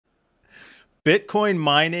Bitcoin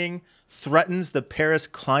mining threatens the Paris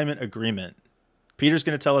Climate Agreement. Peter's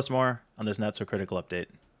going to tell us more on this Not So Critical update.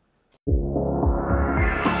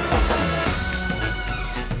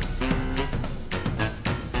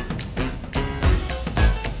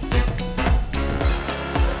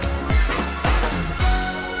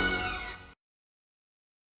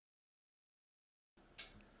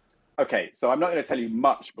 Okay, so I'm not going to tell you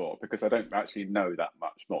much more because I don't actually know that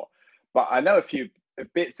much more. But I know a few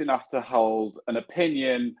bits enough to hold an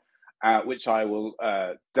opinion, which I will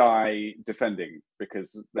die defending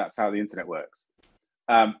because that's how the internet works.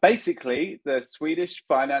 Basically, the Swedish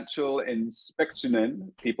financial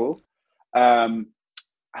inspection people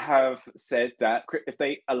have said that if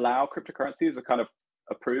they allow cryptocurrency as a kind of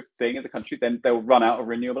approved thing in the country, then they'll run out of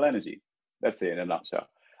renewable energy. That's it in a nutshell.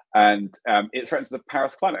 And it threatens the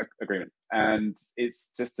Paris Climate Agreement, and it's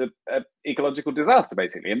just an ecological disaster,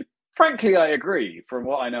 basically. And frankly, I agree. From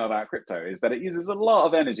what I know about crypto, is that it uses a lot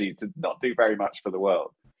of energy to not do very much for the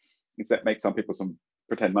world, except make some people some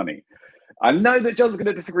pretend money. I know that John's going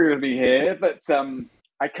to disagree with me here, but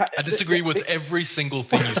I disagree with every single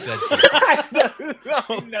thing you said. I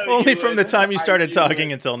know Only from the time you started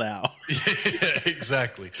talking until now. Yeah,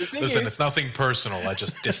 exactly. Listen, it's nothing personal. I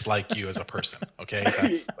just dislike you as a person. Okay,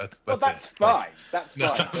 that's fine. That's fine.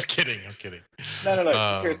 No, I'm kidding. I'm kidding.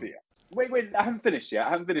 No. Seriously. Wait. I haven't finished yet. I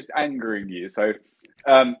haven't finished angering you. So,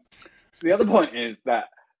 the other point is that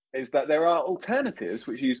there are alternatives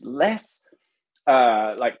which use less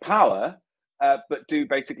power. But do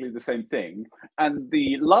basically the same thing. And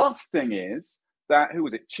the last thing is that, who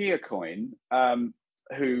was it? Chia Coin,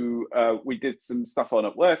 who we did some stuff on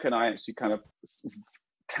at work, and I actually kind of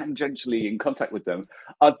tangentially in contact with them,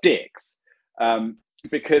 are dicks.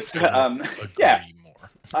 Because, yeah.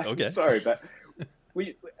 More. Okay. Sorry, but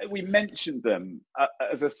we mentioned them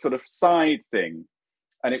as a sort of side thing.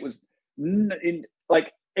 And it was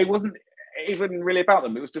it wasn't even really about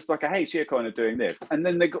them. It was just like, hey, Chia Coin are doing this, and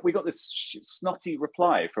then we got this snotty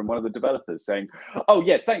reply from one of the developers saying, "Oh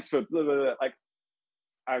yeah, thanks for blah, blah, blah." Like,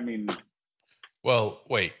 I mean, well,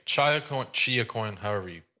 wait, Chia Coin, however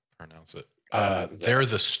you pronounce it, they're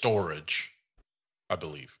the storage, I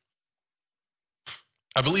believe.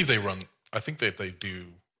 I believe they run. I think they do.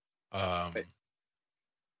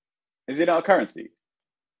 Is it not a currency?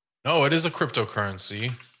 No, it is a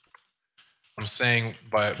cryptocurrency. I'm saying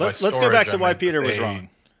by Let's storage, go back to why Peter was wrong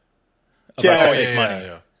about fake money.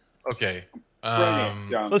 Yeah. Okay.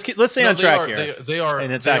 Let's stay on track here. They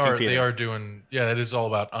are doing. Yeah, it is all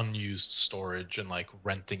about unused storage and like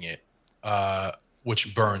renting it,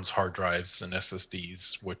 which burns hard drives and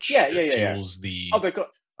SSDs, which fuels the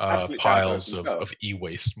piles of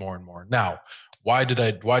e-waste more and more. Now, why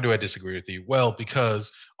do I disagree with you? Well,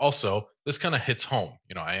 because also this kind of hits home.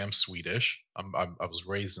 You know, I am Swedish. I was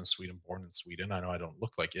raised in Sweden, born in Sweden. I know I don't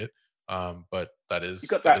look like it, but that is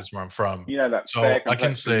where I'm from. You know that. So I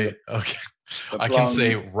can say, okay, I can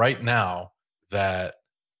say right now that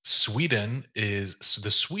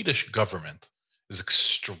the Swedish government is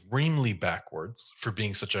extremely backwards for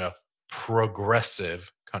being such a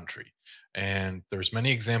progressive country. And there's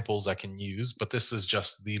many examples I can use, but this is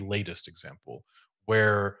just the latest example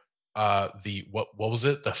where what was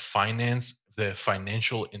it? The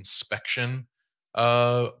financial inspection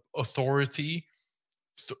authority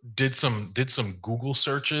did some Google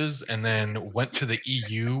searches and then went to the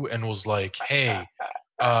EU and was like, hey,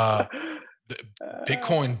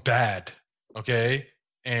 Bitcoin bad, okay,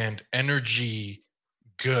 and energy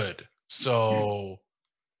good, so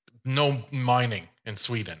no mining in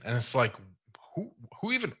Sweden. And it's like,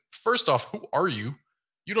 who even, first off, who are you?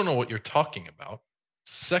 You don't know what you're talking about.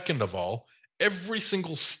 Second of all, every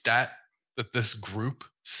single stat that this group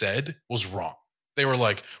said was wrong. They were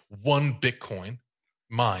like, 1 Bitcoin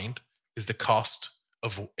mined is the cost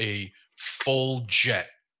of a full jet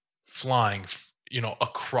flying,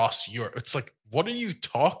 across Europe. It's like, what are you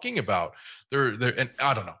talking about? And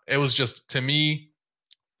I don't know. It was just, to me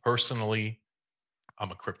personally,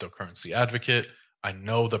 I'm a cryptocurrency advocate. I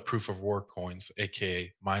know that proof of work coins,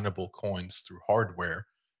 aka mineable coins through hardware,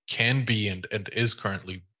 can be and is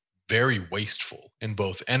currently very wasteful in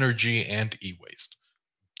both energy and e-waste.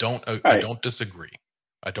 I don't disagree.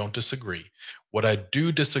 What I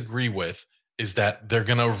do disagree with is that they're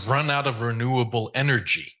going to run out of renewable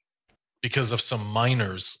energy because of some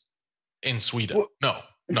miners in Sweden. No.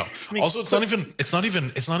 I mean, also, it's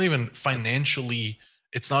not even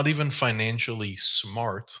financially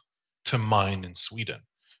smart to mine in Sweden,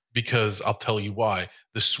 because I'll tell you why.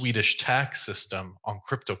 The Swedish tax system on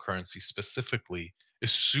cryptocurrency specifically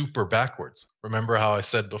is super backwards. Remember how I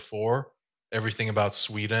said before, everything about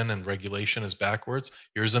Sweden and regulation is backwards?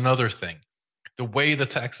 Here's another thing. the way the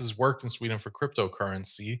taxes work in Sweden for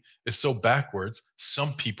cryptocurrency is so backwards.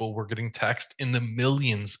 Some people were getting taxed in the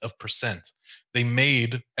millions of percent. They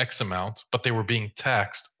made X amount, but they were being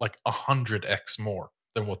taxed like 100x more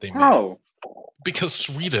than what they made. How? Because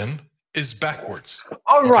Sweden is backwards.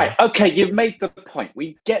 All right. Okay, you've made the point.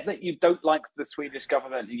 We get that you don't like the Swedish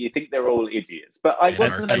government and you think they're all idiots, but I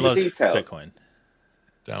want to know the details. Bitcoin.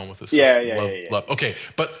 Down with the system. Yeah. Love. Okay,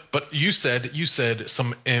 but you said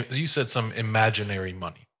some imaginary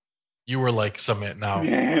money. You were like some now.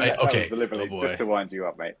 Yeah, okay, was deliberately just to wind you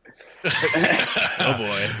up, mate. Oh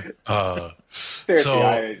boy.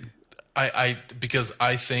 Seriously, I because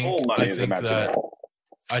I think that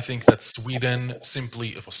Sweden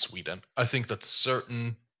Sweden. I think that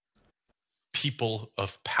certain people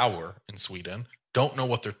of power in Sweden don't know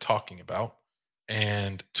what they're talking about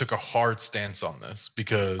and took a hard stance on this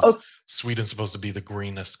because Sweden's supposed to be the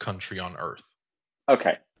greenest country on earth.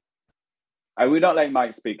 Okay. We're not letting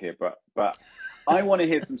Mike speak here, but I want to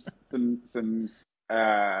hear some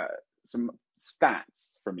stats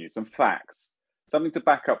from you, some facts, something to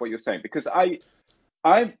back up what you're saying, because I'm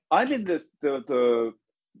in the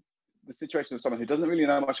situation of someone who doesn't really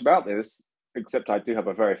know much about this, except I do have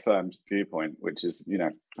a very firm viewpoint, which is,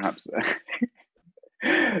 perhaps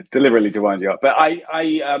deliberately to wind you up. But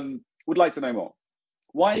I would like to know more.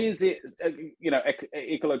 Why is it,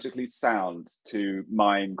 ecologically sound to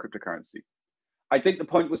mine cryptocurrency? I think the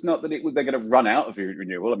point was not that they're going to run out of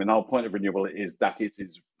renewable. I mean, the whole point of renewable is that it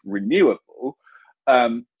is renewable.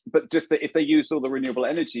 But just that if they used all the renewable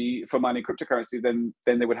energy for mining cryptocurrency, then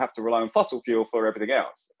they would have to rely on fossil fuel for everything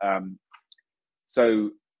else.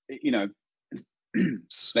 So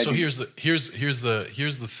here's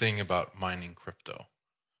the thing about mining crypto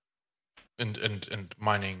and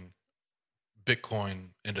mining Bitcoin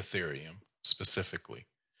and Ethereum specifically.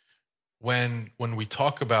 When we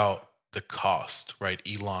talk about the cost, right?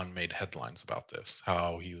 Elon made headlines about this,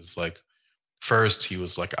 how he was like, first he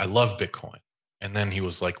was like, I love Bitcoin. And then he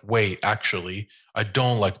was like, wait, actually, I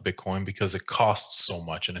don't like Bitcoin because it costs so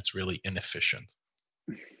much and it's really inefficient.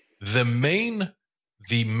 The main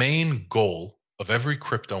goal of every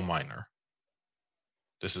crypto miner,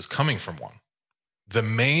 this is coming from one, the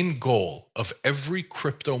main goal of every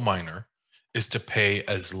crypto miner is to pay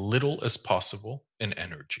as little as possible in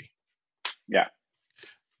energy. Yeah.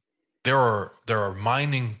 There are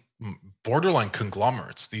mining borderline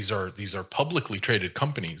conglomerates. These are publicly traded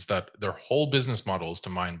companies that their whole business model is to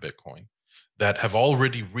mine Bitcoin, that have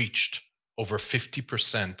already reached over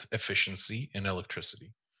 50% efficiency in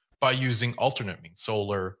electricity by using alternate means,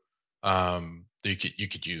 solar. You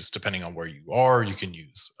could use, depending on where you are, you can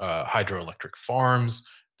use hydroelectric farms.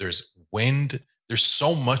 There's wind. There's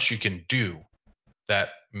so much you can do that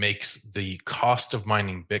makes the cost of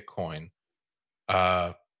mining Bitcoin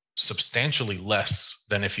substantially less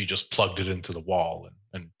than if you just plugged it into the wall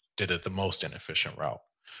and did it the most inefficient route.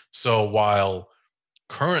 So while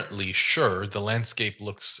currently, sure, the landscape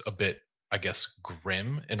looks a bit, I guess,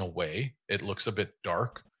 grim in a way, it looks a bit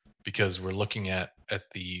dark because we're looking at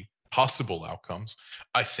the possible outcomes.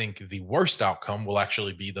 I think the worst outcome will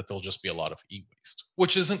actually be that there'll just be a lot of e-waste,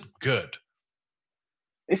 which isn't good.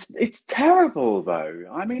 It's terrible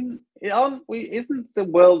though. I mean, isn't the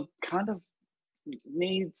world kind of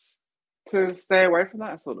needs to stay away from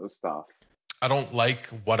that sort of stuff? I don't like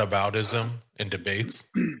whataboutism in debates,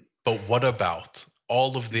 but what about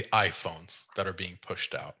all of the iPhones that are being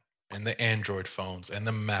pushed out, and the Android phones, and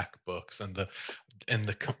the MacBooks, and the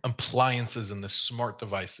appliances, and the smart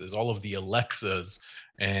devices, all of the Alexas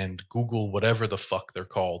and Google, whatever the fuck they're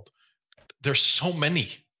called? There's so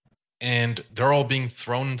many, and they're all being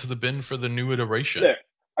thrown into the bin for the new iteration. Look,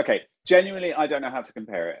 okay, genuinely, I don't know how to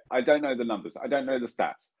compare it. I don't know the numbers. I don't know the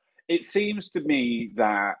stats. It seems to me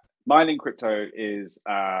that mining crypto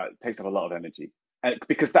takes up a lot of energy,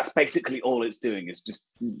 because that's basically all it's doing is just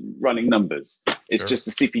running numbers. It's just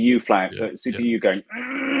a CPU going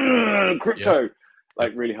crypto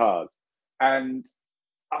really hard, and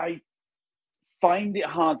I find it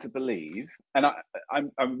hard to believe, and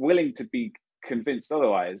I'm willing to be convinced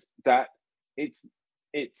otherwise, that it's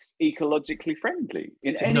ecologically friendly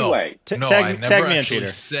in any way. I never actually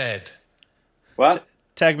said. What?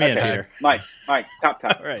 Tag me in, Peter. Mike, tap.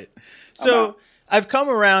 All right. So I've come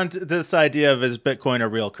around to this idea of, is Bitcoin a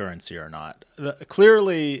real currency or not?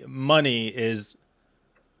 Clearly, money is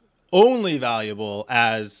only valuable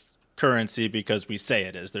as currency because we say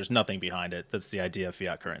it is. There's nothing behind it. That's the idea of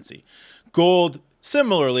fiat currency. Gold,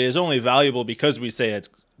 similarly, is only valuable because we say it's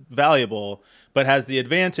valuable, but has the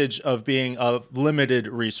advantage of being a limited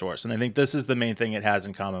resource. And I think this is the main thing it has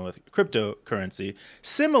in common with cryptocurrency.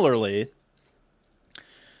 Similarly,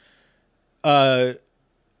 when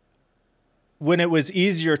it was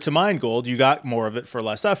easier to mine gold, you got more of it for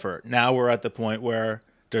less effort. Now we're at the point where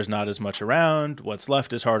there's not as much around. What's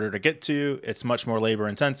left is harder to get to. It's much more labor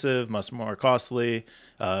intensive, much more costly,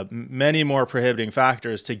 many more prohibiting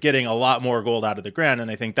factors to getting a lot more gold out of the ground. And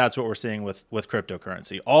I think that's what we're seeing with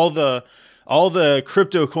cryptocurrency. All the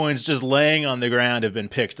crypto coins just laying on the ground have been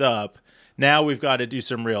picked up. Now we've got to do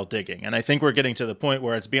some real digging. And I think we're getting to the point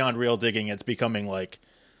where it's beyond real digging. It's becoming like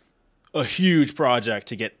a huge project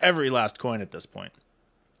to get every last coin at this point.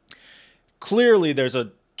 Clearly, there's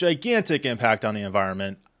a gigantic impact on the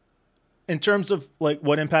environment. In terms of like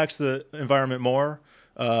what impacts the environment more,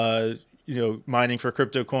 mining for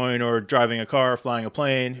crypto coin or driving a car, flying a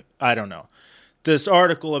plane, I don't know. This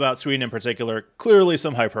article about Sweden in particular, clearly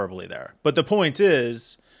some hyperbole there. But the point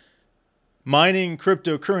is, mining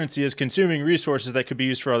cryptocurrency is consuming resources that could be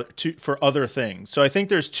used for other things. So I think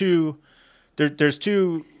there's two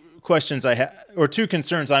questions I have, or two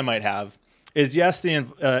concerns I might have. Is yes, the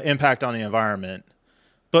impact on the environment,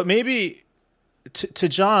 but maybe to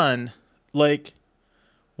Jon, like,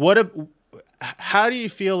 how do you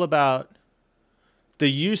feel about the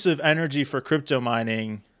use of energy for crypto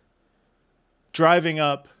mining driving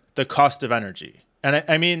up the cost of energy? And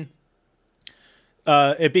I mean,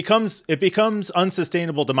 it becomes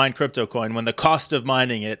unsustainable to mine crypto coin when the cost of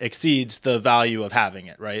mining it exceeds the value of having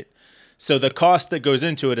it, right? So the cost that goes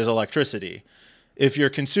into it is electricity. If you're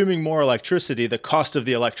consuming more electricity, the cost of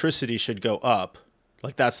the electricity should go up.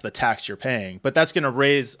 Like, that's the tax you're paying. But that's going to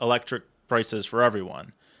raise electric prices for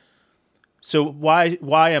everyone. So why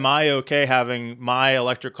am I okay having my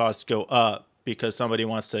electric costs go up because somebody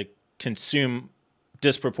wants to consume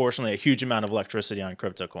disproportionately a huge amount of electricity on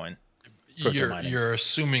crypto mining? You're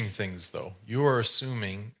assuming things, though. You are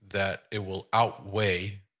assuming that it will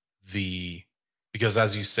outweigh because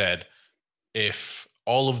as you said, if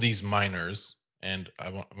all of these miners, and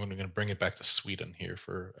I'm going to bring it back to Sweden here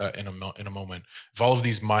for in a moment. If all of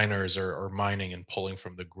these miners are mining and pulling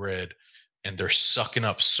from the grid, and they're sucking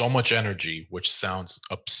up so much energy, which sounds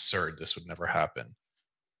absurd, this would never happen.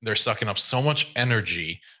 They're sucking up so much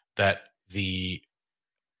energy that the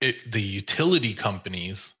utility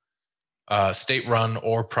companies, state-run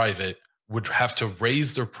or private, would have to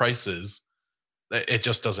raise their prices. It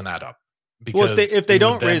just doesn't add up. Because if they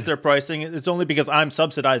don't raise their pricing, it's only because I'm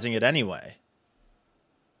subsidizing it anyway.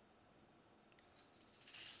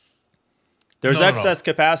 There's excess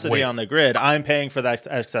capacity on the grid. I'm paying for that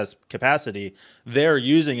excess capacity. They're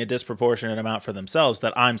using a disproportionate amount for themselves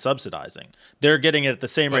that I'm subsidizing. They're getting it at the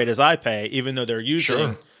same rate as I pay, even though they're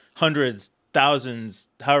using hundreds, thousands,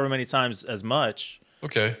 however many times as much.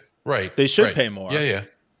 Okay, right. They should pay more. Yeah.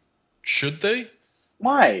 Should they?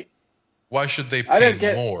 Why? Why should they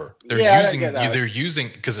pay more? They're using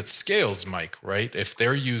because it scales, Mike, right? If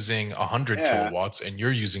they're using 100 kilowatts and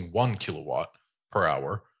you're using 1 kilowatt per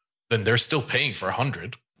hour, then they're still paying for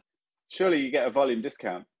 100. Surely you get a volume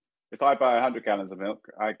discount. If I buy 100 gallons of milk,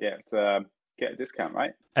 I get a discount,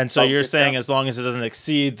 right? And so you're saying as long as it doesn't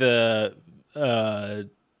exceed the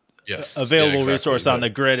available resource on the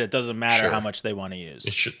grid, it doesn't matter how much they want to use.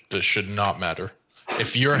 It should not matter.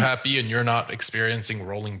 If you're happy and you're not experiencing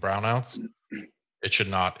rolling brownouts, it should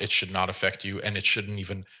not affect you, and it shouldn't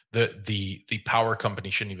even the power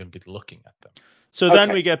company shouldn't even be looking at them. So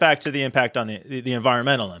then we get back to the impact on the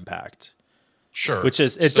environmental impact. Sure. Which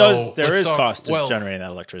is there is cost to generating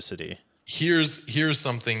that electricity. Here's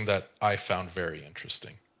something that I found very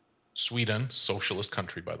interesting. Sweden, socialist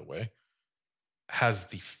country by the way, has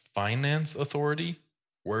the finance authority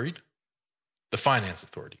worried? The finance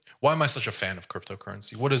authority. Why am I such a fan of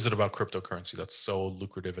cryptocurrency? What is it about cryptocurrency that's so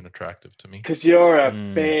lucrative and attractive to me? Because you're a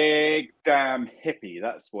big damn hippie.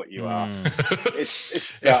 That's what you are.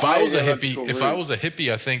 If I was a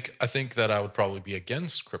hippie, I think that I would probably be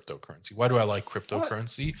against cryptocurrency. Why do I like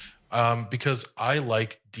cryptocurrency? Because I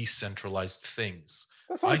like decentralized things.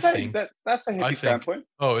 That's what I'm saying. That's a hippie standpoint.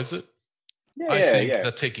 Oh, is it? Yeah, I think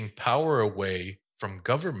that taking power away from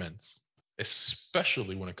governments,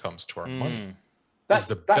 especially when it comes to our money, is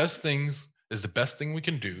the best thing we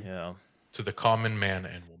can do to the common man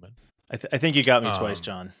and woman. I think you got me twice,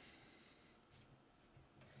 Jon.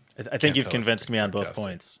 I think you've convinced me on both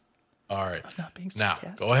points. All right. I'm not being now,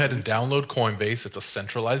 sarcastic. go ahead and download Coinbase. It's a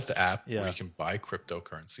centralized app where you can buy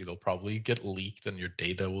cryptocurrency. They'll probably get leaked and your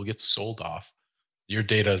data will get sold off. Your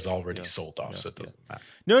data is already sold off, so it doesn't matter.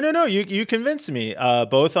 No. You convinced me,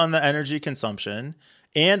 both on the energy consumption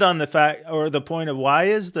and on the fact or the point of why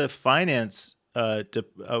is the finance what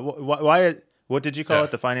did you call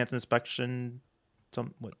it? The finance inspection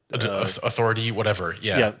authority, whatever.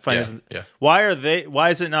 Finance. Why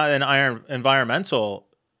is it not an environmental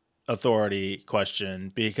authority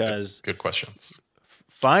question because good questions.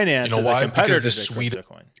 Finance is a competitor to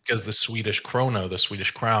Bitcoin. Because the Swedish krona, the Swedish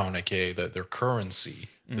crown, aka their currency,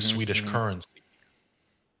 the Swedish currency,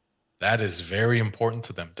 that is very important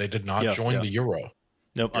to them. They did not join the euro.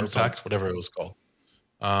 Nope, Euro Pact, whatever it was called.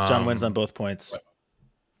 John wins on both points.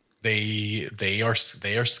 They are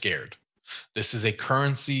scared. This is a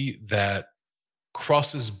currency that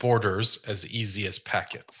crosses borders as easy as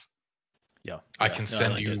packets. I can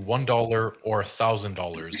send you $1 or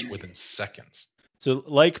 $1,000 within seconds. So,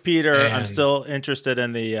 like Peter, I'm still interested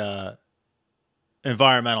in the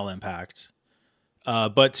environmental impact.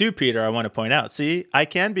 But to Peter, I want to point out, see, I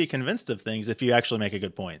can be convinced of things if you actually make a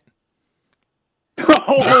good point. Get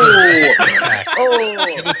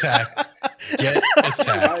attacked. Get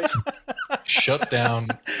attacked. Shut down.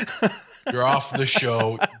 You're off the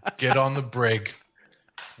show. Get on the brig.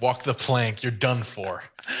 Walk the plank. You're done for.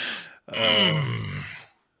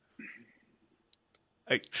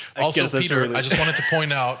 Also, Peter, really... I just wanted to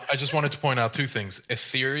point out two things.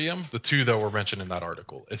 Ethereum, the two that were mentioned in that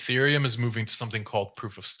article. Ethereum is moving to something called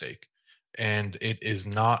proof of stake, and it is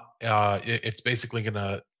not. It's basically going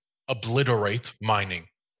to obliterate mining.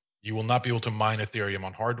 You will not be able to mine Ethereum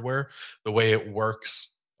on hardware. The way it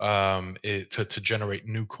works to generate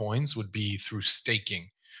new coins would be through staking,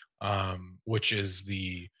 which is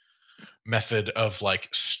the method of like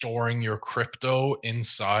storing your crypto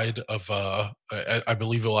inside of I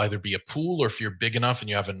believe it'll either be a pool, or if you're big enough and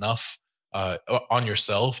you have enough on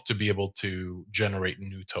yourself to be able to generate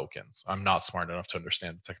new tokens. I'm not smart enough to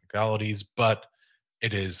understand the technicalities, but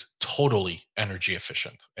it is totally energy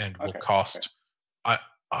efficient and will cost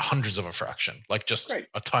hundreds of a fraction, like just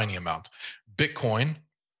a tiny amount. Bitcoin,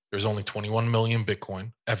 there's only 21 million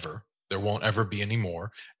Bitcoin ever. There won't ever be any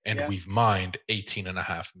more. And we've mined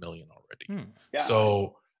 18.5 million already.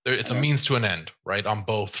 So it's a means to an end, right? On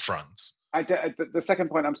both fronts. The second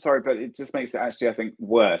point, I'm sorry, but it just makes it actually, I think,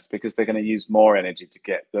 worse because they're going to use more energy to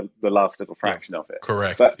get the last little fraction of it.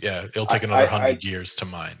 Correct. But it'll take another 100 years to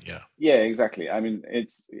mine. Yeah, exactly. I mean,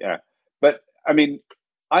 but I mean,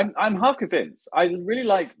 I'm half convinced. I really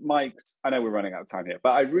like Mike's. I know we're running out of time here,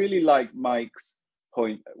 but I really like Mike's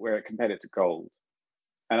point where it compared it to gold.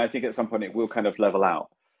 And I think at some point it will kind of level out.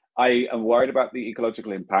 I am worried about the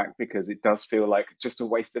ecological impact because it does feel like just a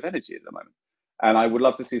waste of energy at the moment. And I would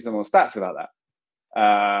love to see some more stats about that.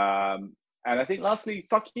 And I think lastly,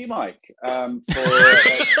 fuck you, Mike. I'm sorry,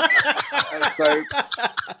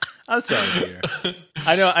 Peter.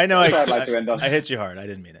 I know. I'd like to end on. I hit you hard. I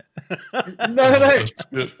didn't mean it. No.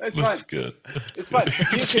 It's fine. Good. It's fine.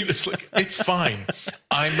 It's fine.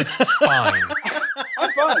 I'm fine.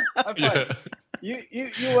 I'm fine. Yeah. You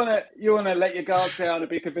wanna let your guard down and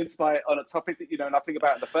be convinced by it on a topic that you know nothing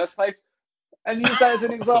about in the first place, and use that as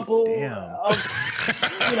an example of, you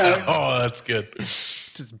know. Oh, that's good.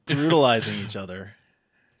 Just brutalizing each other.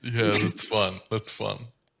 Yeah, that's fun. Good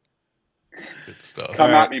stuff. Come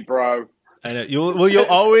at me, bro. I know you'll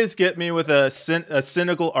always get me with a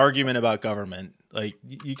cynical argument about government. Like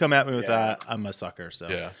you come at me with that, I'm a sucker. So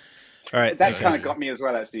yeah. All right. That's kind of got me as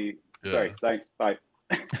well, actually. Sorry. Thanks. Bye.